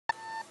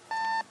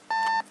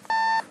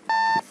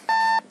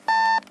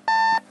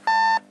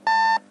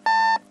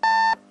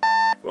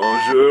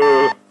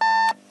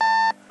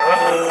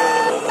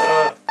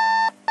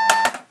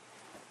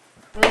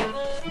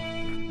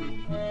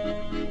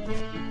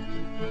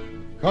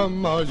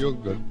Come all you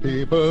good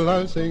people,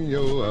 I'll sing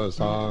you a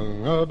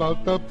song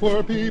about the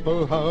poor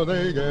people, how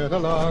they get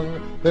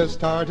along. They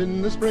start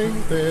in the spring,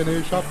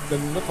 finish up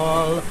in the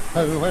fall,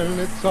 and when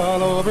it's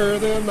all over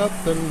they're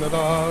nothing at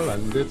all,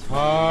 and it's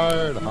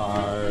hard,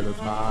 hard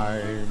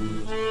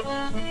times.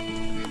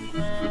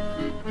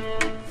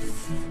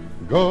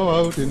 Go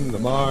out in the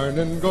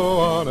morning, go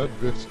on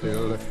adrift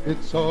still.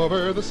 It's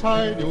over the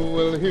side you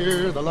will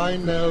hear the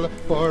line knell,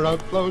 for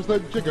out blows the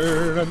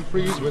jigger and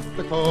freeze with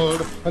the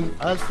cold. And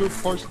as to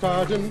poor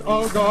starting,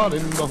 all gone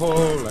in the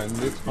hole, and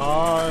it's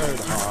hard,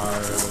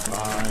 hard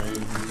times.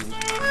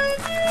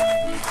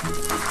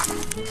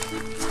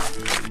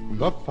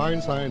 The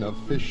fine sign of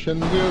fishing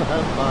we'll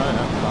have by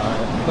and by.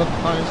 The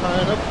fine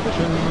sign of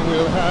fishing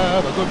we'll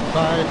have a good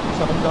buy.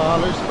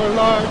 $7 for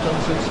large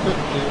and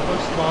 $6.50 for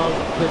small.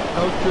 Pick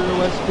out your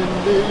West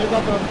Indies,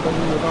 got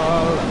nothing at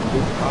all, and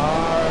it's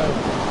hard,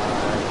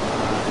 hard,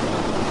 hard.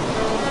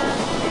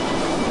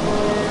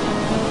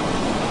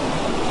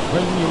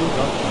 When you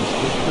got them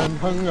stitched and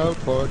hung out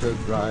for to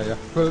dry,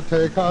 'twill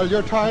take all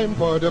your time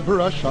for to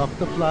brush off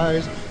the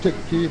flies. To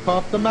keep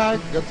off the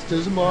maggots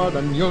 'tis more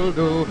than you'll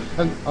do,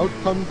 and out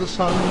comes the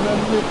sun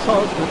and it's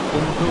all split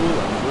in two,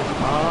 and it's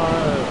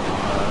hard,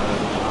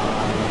 hard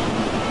time.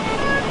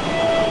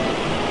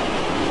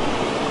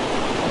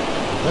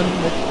 Then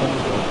next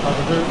comes the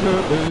carpenter to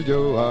build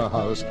you a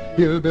house.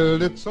 He'll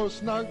build it so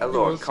snug.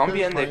 Alors,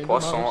 combien de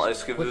poissons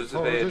est-ce que vous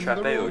avez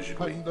attrapé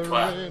aujourd'hui?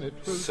 Toi.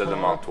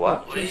 Seulement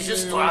toi? Oui,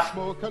 juste toi.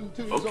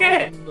 Ok.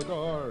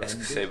 Est-ce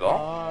que c'est bon?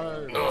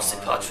 Non,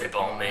 c'est pas très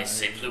bon, mais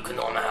c'est plus que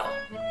normal.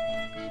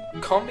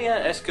 Combien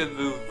est-ce que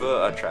vous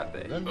avez attrapé?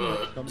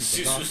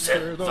 6 ou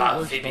 7 va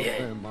fait bien.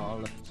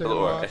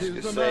 Alors, est-ce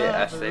que c'est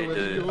assez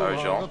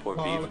d'argent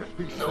pour vivre?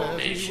 Non,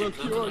 mais j'ai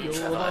plus que du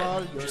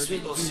travail. Je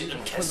suis aussi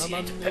un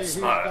caissier de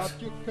PetSmart.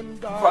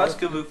 Pourquoi est-ce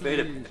que vous faites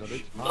de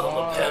pêche? Mon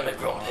père et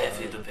mon grand-père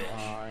fait de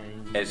pêche.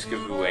 Est-ce que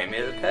vous aimez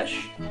la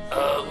pêche?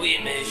 Oui,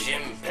 mais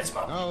j'aime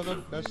PetSmart.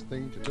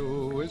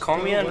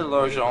 Combien de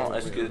l'argent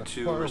est-ce que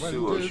tu reçois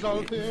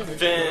aujourd'hui?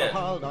 20.